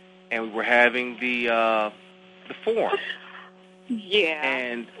 and we were having the form. Yeah.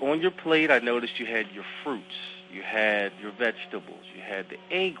 And on your plate, I noticed you had your fruits, you had your vegetables, you had the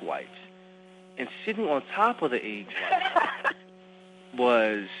egg whites, and sitting on top of the egg whites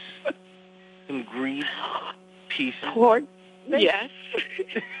was some green pieces. Pork. Yes.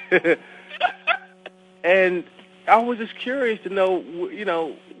 And I was just curious to know,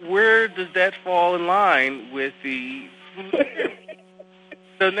 where does that fall in line with the food?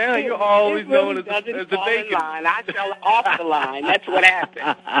 So now you're always known as the bacon. Line. I fell off the line. That's what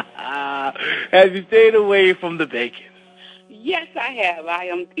happened. Have you stayed away from the bacon? Yes, I have. I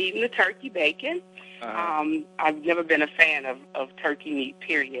am eating the turkey bacon. I've never been a fan of turkey meat,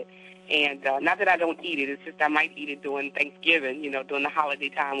 period. And not that I don't eat it, it's just I might eat it during Thanksgiving, during the holiday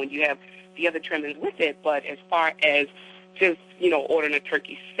time when you have the other trimmings with it. But as far as just, ordering a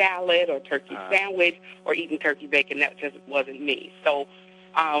turkey salad or turkey sandwich or eating turkey bacon, that just wasn't me. So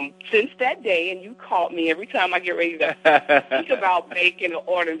since that day, and you caught me every time I get ready to think about bacon or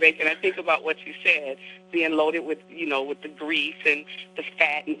ordering bacon, I think about what you said, being loaded with, with the grease and the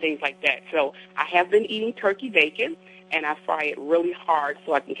fat and things like that. So I have been eating turkey bacon, and I fry it really hard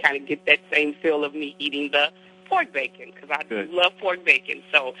so I can kind of get that same feel of me eating the pork bacon, because I do love pork bacon.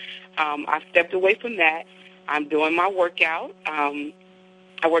 So I stepped away from that. I'm doing my workout. I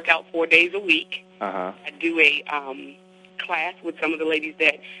work out 4 days a week. I do a class with some of the ladies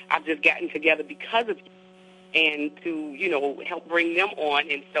that I've just gotten together because of you, and to, help bring them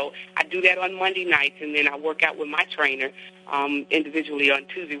on. And so I do that on Monday nights, and then I work out with my trainer individually on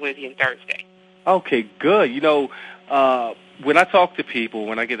Tuesday, Wednesday, and Thursday. Okay, good. When I talk to people,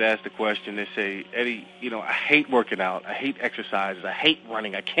 when I get asked the question, they say, Eddie, I hate working out. I hate exercises. I hate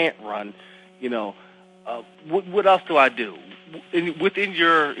running. I can't run. What else do I do? Within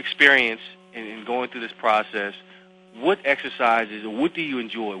your experience in going through this process, what exercises or what do you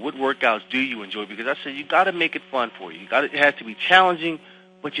enjoy? What workouts do you enjoy? Because I said you got to make it fun for you. It has to be challenging,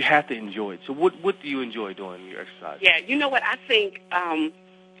 but you have to enjoy it. So what do you enjoy doing in your exercise? Yeah, you know what? I think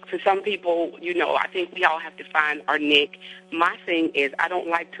for some people, I think we all have to find our niche. My thing is I don't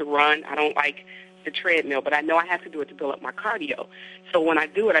like to run. I don't like the treadmill, but I know I have to do it to build up my cardio. So when I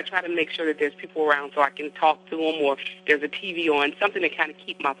do it, I try to make sure that there's people around so I can talk to them, or there's a TV on, something to kind of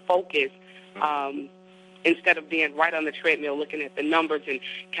keep my focus instead of being right on the treadmill looking at the numbers and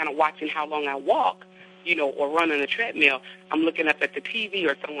kind of watching how long I walk, or run on the treadmill. I'm looking up at the TV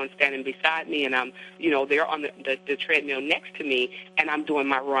or someone standing beside me, and I'm, they're on the treadmill next to me, and I'm doing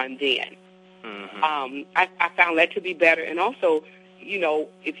my run then. I found that to be better. And also,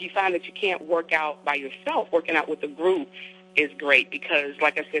 if you find that you can't work out by yourself, working out with a group is great, because,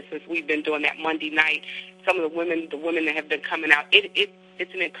 like I said, since we've been doing that Monday night, some of the women that have been coming out, it's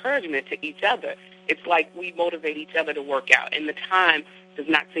an encouragement to each other. It's like we motivate each other to work out, and the time does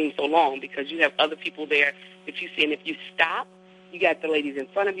not seem so long because you have other people there that you see, and if you stop, you got the ladies in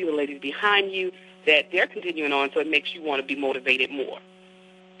front of you, the ladies behind you, that they're continuing on, so it makes you want to be motivated more.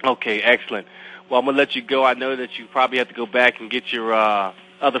 Okay, excellent. Well, I'm going to let you go. I know that you probably have to go back and get your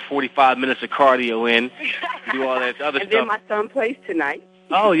other 45 minutes of cardio in, do all that other stuff. And then my son plays tonight.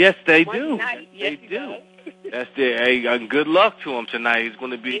 Oh, yes, they do. Yes, they do. That's it. Hey, good luck to him tonight. It's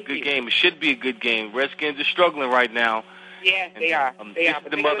going to be a good game. It should be a good game. Redskins are struggling right now. Yes, they are. They are.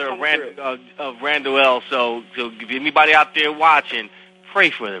 The mother of Randall L. So if anybody out there watching,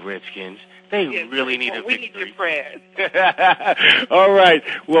 pray for the Redskins. They really need a victory. We need your prayers. All right.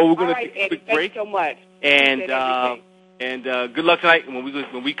 Well, we're going to take a quick break. Thank you so much. And good luck tonight.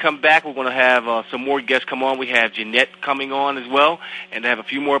 When we come back, we're going to have some more guests come on. We have Jeanette coming on as well, and have a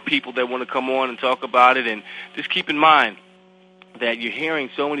few more people that want to come on and talk about it. And just keep in mind that you're hearing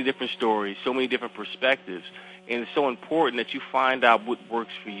so many different stories, so many different perspectives, and it's so important that you find out what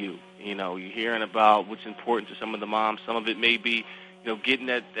works for you. You're hearing about what's important to some of the moms. Some of it may be, getting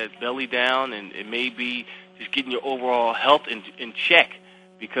that belly down, and it may be just getting your overall health in check,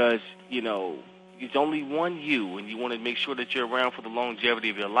 because, it's only one you, and you want to make sure that you're around for the longevity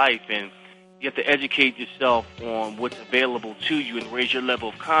of your life, and you have to educate yourself on what's available to you and raise your level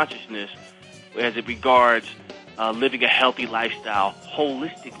of consciousness as it regards living a healthy lifestyle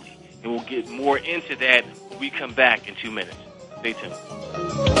holistically. And we'll get more into that when we come back in 2 minutes. Stay tuned.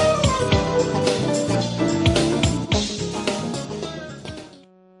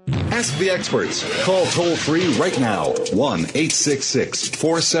 Ask the experts. Call toll-free right now,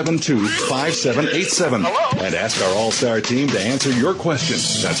 1-866-472-5787. And ask our All-Star team to answer your question.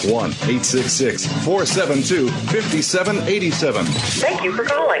 That's 1-866-472-5787. Thank you for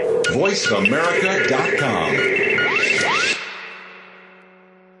calling. VoiceAmerica.com.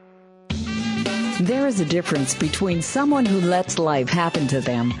 There is a difference between someone who lets life happen to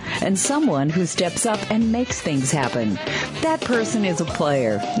them and someone who steps up and makes things happen. That person is a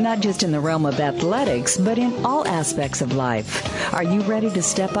player, not just in the realm of athletics, but in all aspects of life. Are you ready to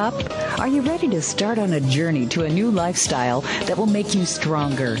step up? Are you ready to start on a journey to a new lifestyle that will make you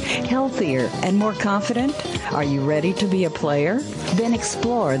stronger, healthier, and more confident? Are you ready to be a player? Then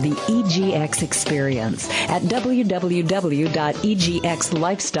explore the EGX experience at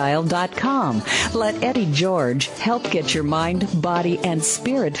www.egxlifestyle.com. Let Eddie George help get your mind, body, and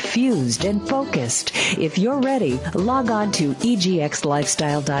spirit fused and focused. If you're ready, log on to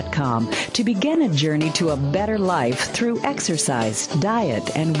egxlifestyle.com to begin a journey to a better life through exercise,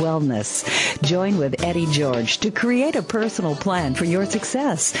 diet, and wellness. Join with Eddie George to create a personal plan for your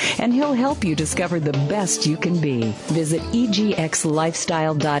success, and he'll help you discover the best you can be. Visit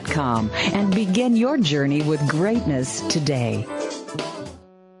egxlifestyle.com and begin your journey with greatness today.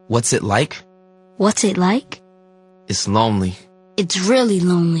 What's it like? What's it like? It's lonely. It's really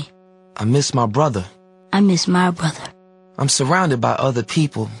lonely. I miss my brother. I miss my brother. I'm surrounded by other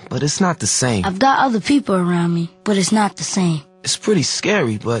people, but it's not the same. I've got other people around me, but it's not the same. It's pretty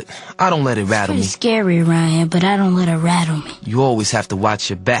scary, but I don't let it rattle me. It's pretty scary around here, but I don't let it rattle me. You always have to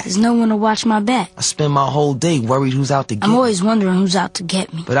watch your back. There's no one to watch my back. I spend my whole day worried who's out to get me. I'm always wondering who's out to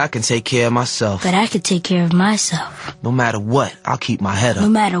get me. But I can take care of myself. But I can take care of myself. No matter what, I'll keep my head up. No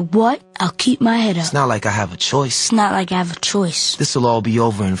matter what, I'll keep my head up. It's not like I have a choice. It's not like I have a choice. This'll all be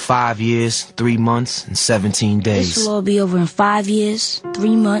over in 5 years, 3 months, and 17 days. This'll all be over in 5 years,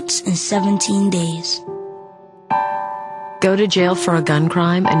 3 months, and 17 days. Go to jail for a gun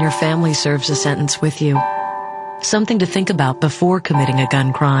crime and your family serves a sentence with you. Something to think about before committing a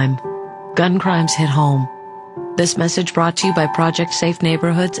gun crime. Gun crimes hit home. This message brought to you by Project Safe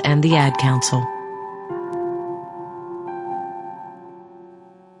Neighborhoods and the Ad Council.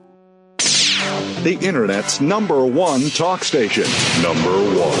 The Internet's #1 talk station.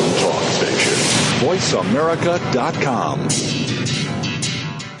 #1 talk station. VoiceAmerica.com.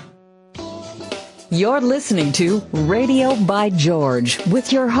 You're listening to Radio by George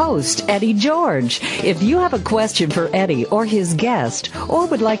with your host, Eddie George. If you have a question for Eddie or his guest, or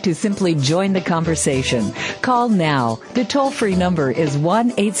would like to simply join the conversation, call now. The toll-free number is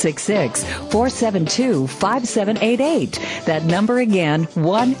 1-866-472-5788. That number again,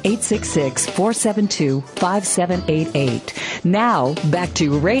 1-866-472-5788. Now, back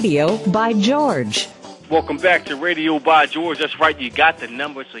to Radio by George. Welcome back to Radio by George. That's right, you got the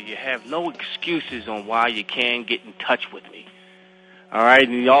number, so you have no excuses on why you can't get in touch with me. All right,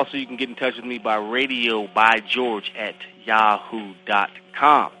 and also you can get in touch with me by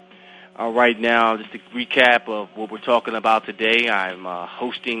radiobygeorge@yahoo.com. All right, now just a recap of what we're talking about today. I'm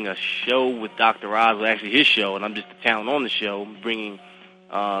hosting a show with Dr. Oz, well, actually his show, and I'm just the talent on the show, bringing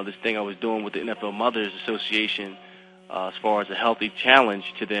this thing I was doing with the NFL Mothers Association as far as a healthy challenge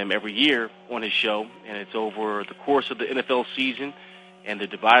to them every year on his show, and it's over the course of the NFL season, and they're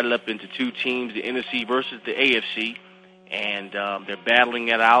divided up into two teams, the NFC versus the AFC, and they're battling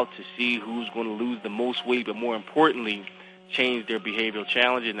it out to see who's going to lose the most weight, but more importantly, change their behavioral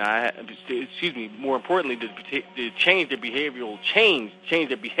challenge, and more importantly, to change their behavioral change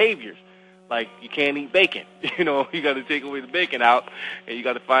their behaviors. Like, you can't eat bacon. You know, you got to take away the bacon out, and you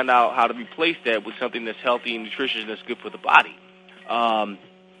got to find out how to replace that with something that's healthy and nutritious and that's good for the body. And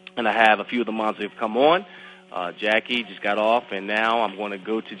I have a few of the moms that have come on. Jackie just got off, and now I'm going to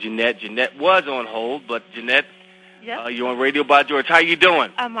go to Jeanette. Jeanette was on hold, but Jeanette, you're on Radio by George. How you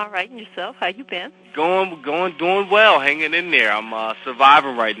doing? I'm all right. And yourself? How you been? Doing well, hanging in there. I'm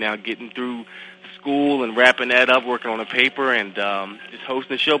surviving right now, getting through school and wrapping that up, working on a paper, and just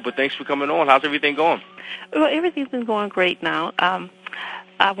hosting the show. But thanks for coming on. How's everything going? Well, everything's been going great now. I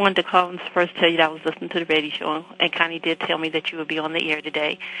wanted to call and first tell you that I was listening to the radio show, and Connie did tell me that you would be on the air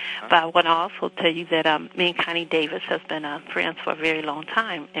today. But I want to also tell you that me and Connie Davis has been friends for a very long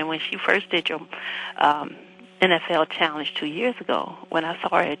time. And when she first did your NFL challenge 2 years ago, when I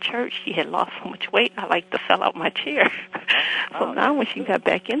saw her at church, she had lost so much weight, I like to fell out my chair. So now when she got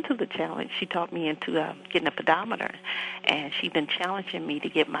back into the challenge, she talked me into getting a pedometer, and she's been challenging me to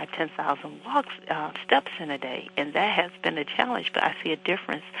get my 10,000 steps in a day, and that has been a challenge, but I see a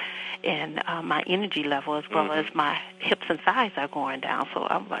difference in my energy level as well as my hips and thighs are going down. So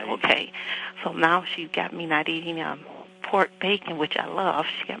I'm like, okay. So now she's got me not eating pork bacon, which I love.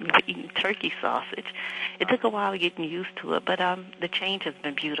 She got me eating turkey sausage. It took a while getting used to it, but the change has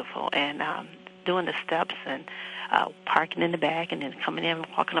been beautiful. And doing the steps and parking in the back and then coming in and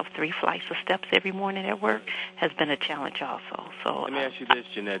walking up 3 flights of steps every morning at work has been a challenge also. So let me ask you this,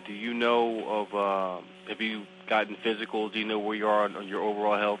 Jeanette. Do you know of, have you gotten physical? Do you know where you are on your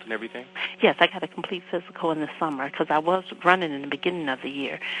overall health and everything? Yes, I got a complete physical in the summer because I was running in the beginning of the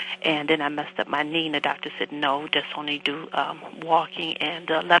year, and then I messed up my knee, and the doctor said, no, just only do walking and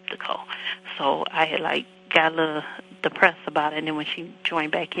elliptical. So I had, got a little depressed about it, and then when she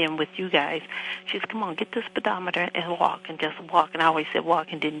joined back in with you guys, she said, come on, get this pedometer and walk, and just walk. And I always said walk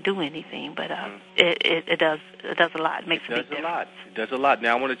and didn't do anything, but it does a lot. It makes a big difference. It does a lot.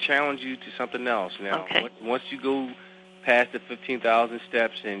 Now I want to challenge you to something else. Now, okay. Once you go past the 15,000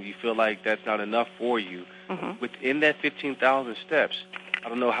 steps and you feel like that's not enough for you, within that 15,000 steps, I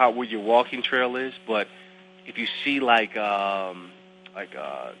don't know where your walking trail is, but if you see like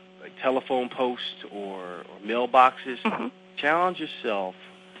telephone posts or mailboxes, challenge yourself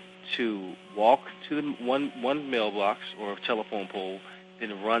to walk to the one mailbox or telephone pole,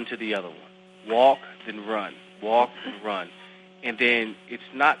 then run to the other one. Walk, then run. Walk, then run. And then it's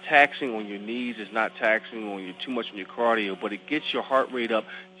not taxing on your knees. It's not taxing on too much on your cardio, but it gets your heart rate up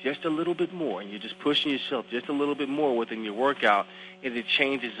just a little bit more, and you're just pushing yourself just a little bit more within your workout, and it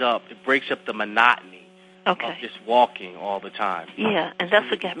changes up. It breaks up the monotony of just walking all the time. Yeah, and that's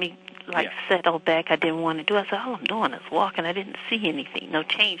what got me settled back. I didn't want to do it. I said, all I'm doing is walking. I didn't see anything, no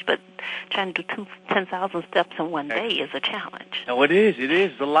change. But trying to do 10,000 steps in one day is a challenge. No, it is. It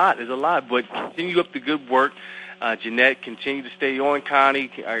is a lot. It's a lot. But continue up the good work. Jeanette, continue to stay on. Connie,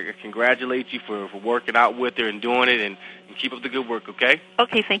 I congratulate you for working out with her and doing it, and keep up the good work, okay?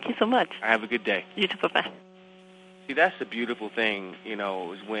 Okay, thank you so much. Have a good day. You too, bye-bye. See, that's the beautiful thing,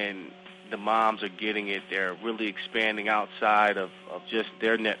 is when the moms are getting it. They're really expanding outside of just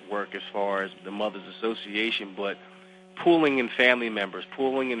their network as far as the Mothers Association, but pulling in family members,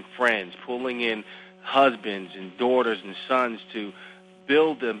 pulling in friends, pulling in husbands and daughters and sons to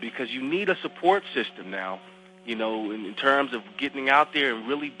build them, because you need a support system now. In terms of getting out there and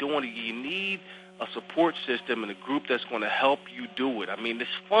really doing it, you need a support system and a group that's going to help you do it. I mean, it's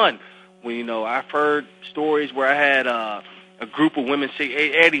fun. When, I've heard stories where I had a group of women say,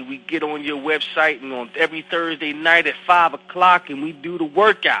 hey, Eddie, we get on your website and on every Thursday night at 5 o'clock and we do the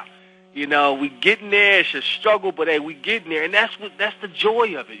workout. We get in there. It's a struggle, but, hey, we get in there. And that's the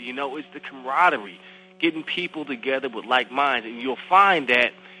joy of it, it's the camaraderie, getting people together with like minds. And you'll find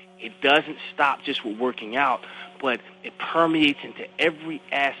that it doesn't stop just with working out, but it permeates into every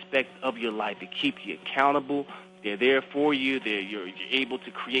aspect of your life. It keeps you accountable. They're there for you. You're able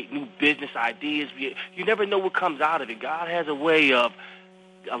to create new business ideas. You never know what comes out of it. God has a way of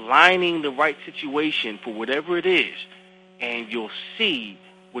aligning the right situation for whatever it is, and you'll see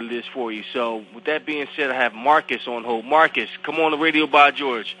what it is for you. So with that being said, I have Marcus on hold. Marcus, come on the Radio by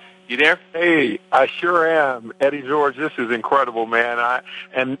George. You there? Hey, I sure am, Eddie George. This is incredible, man.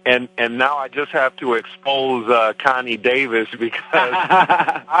 And now I just have to expose Connie Davis, because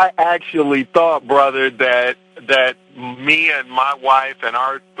I actually thought, brother, that me and my wife and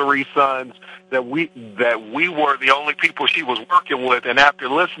our 3 sons, that we were the only people she was working with. And after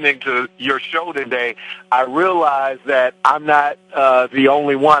listening to your show today, I realized that I'm not the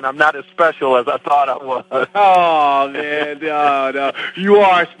only one. I'm not as special as I thought I was. Oh, man, no. You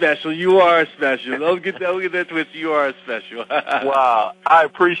are special. You are special. Don't get that twisted. You are special. Wow. I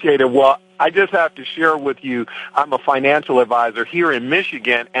appreciate it. Well, I just have to share with you, I'm a financial advisor here in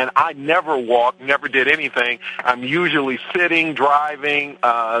Michigan, and I never walk, never did anything. I'm usually sitting, driving,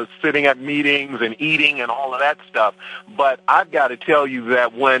 sitting at meetings and eating and all of that stuff. But I've got to tell you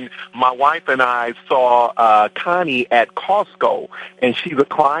that when my wife and I saw Connie at Costco, and she's a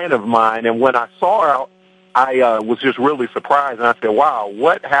client of mine, and when I saw her, I was just really surprised, and I said, wow,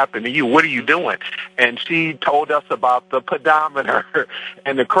 what happened to you? What are you doing? And she told us about the pedometer.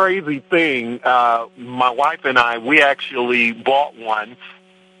 And the crazy thing, my wife and I, we actually bought one.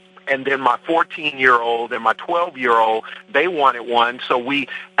 And then my 14-year-old and my 12-year-old, they wanted one. So we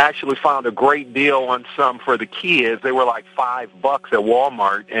actually found a great deal on some for the kids. They were like $5 at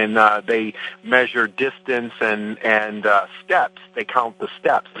Walmart, and they measure distance and steps. They count the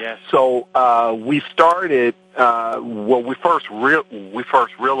steps. Yes. So we started. We first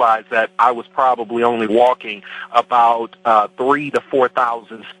realized that I was probably only walking about 3,000 to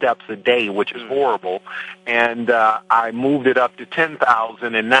 4,000 steps a day, which is horrible. And I moved it up to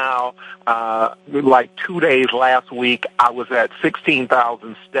 10,000, and now, like 2 days last week, I was at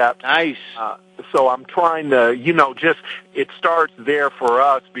 16,000 steps. Nice. So I'm trying to, it starts there for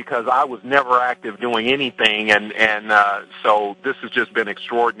us, because I was never active doing anything, and so this has just been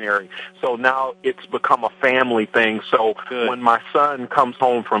extraordinary. So now it's become a family thing. So when my son comes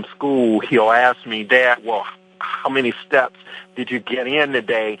home from school, he'll ask me, Dad, well, how many steps did you get in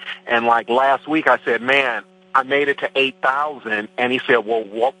today? And like last week, I said, man, I made it to 8,000, and he said, well,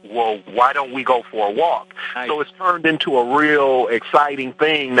 why don't we go for a walk? Nice. So it's turned into a real exciting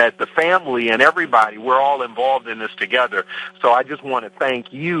thing that the family and everybody, we're all involved in this together. So I just want to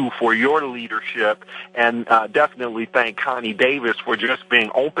thank you for your leadership, and definitely thank Connie Davis for just being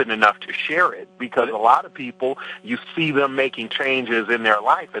open enough to share it, because a lot of people, you see them making changes in their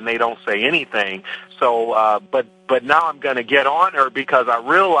life, and they don't say anything. So, but but now I'm going to get on her because I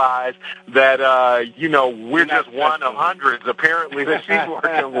realize that, we're just one of hundreds, apparently, that she's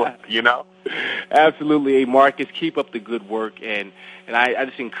working with, Absolutely. Hey, Marcus, keep up the good work, and I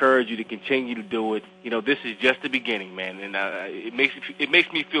just encourage you to continue to do it. This is just the beginning, man, and it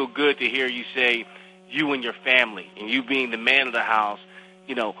makes me feel good to hear you say you and your family, and you being the man of the house,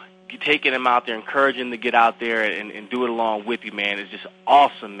 you taking them out there, encouraging them to get out there and do it along with you, man. It's just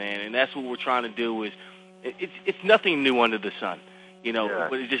awesome, man, and that's what we're trying to do. Is it's nothing new under the sun,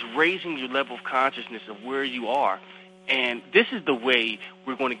 but it's just raising your level of consciousness of where you are. And this is the way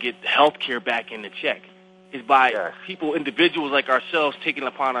we're going to get health care back into check, is by people, individuals like ourselves, taking it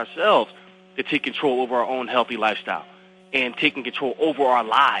upon ourselves to take control over our own healthy lifestyle and taking control over our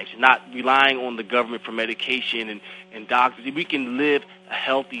lives, not relying on the government for medication and doctors. We can live a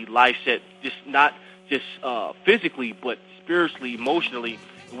healthy life set, not just physically, but spiritually, emotionally,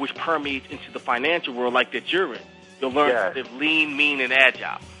 which permeates into the financial world like that you're in. You'll learn to live lean, mean, and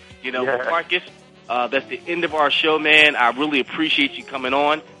agile. Marcus, that's the end of our show, man. I really appreciate you coming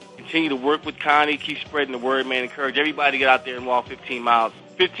on. Continue to work with Connie. Keep spreading the word, man. Encourage everybody to get out there and walk 15,000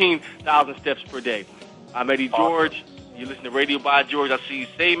 steps per day. I'm Eddie George. You listen to Radio by George. I'll see you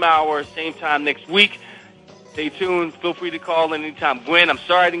same hour, same time next week. Stay tuned. Feel free to call in anytime. Gwen, I'm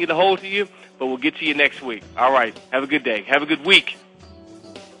sorry I didn't get a hold of you, but we'll get to you next week. All right. Have a good day. Have a good week.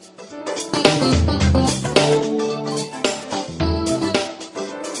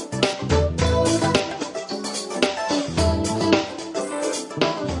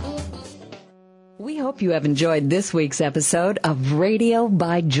 Hope you have enjoyed this week's episode of Radio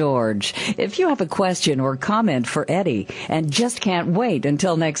by George. If you have a question or comment for Eddie and just can't wait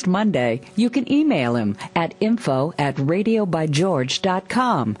until next Monday, you can email him at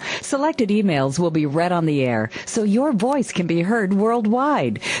info@radiobygeorge.com. Selected emails will be read on the air, so your voice can be heard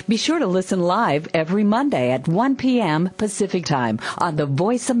worldwide. Be sure to listen live every Monday at 1 p.m. Pacific Time on the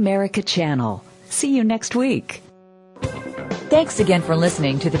Voice America channel. See you next week. Thanks again for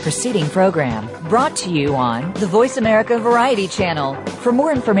listening to the preceding program, brought to you on the Voice America Variety Channel. For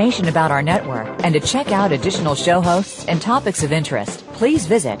more information about our network and to check out additional show hosts and topics of interest, please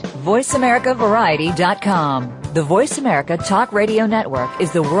visit voiceamericavariety.com. The Voice America Talk Radio Network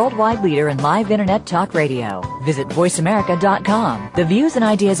is the worldwide leader in live Internet talk radio. Visit voiceamerica.com. The views and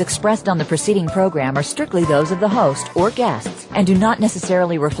ideas expressed on the preceding program are strictly those of the host or guests and do not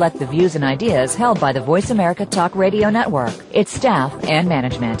necessarily reflect the views and ideas held by the Voice America Talk Radio Network, its staff, and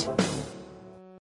management.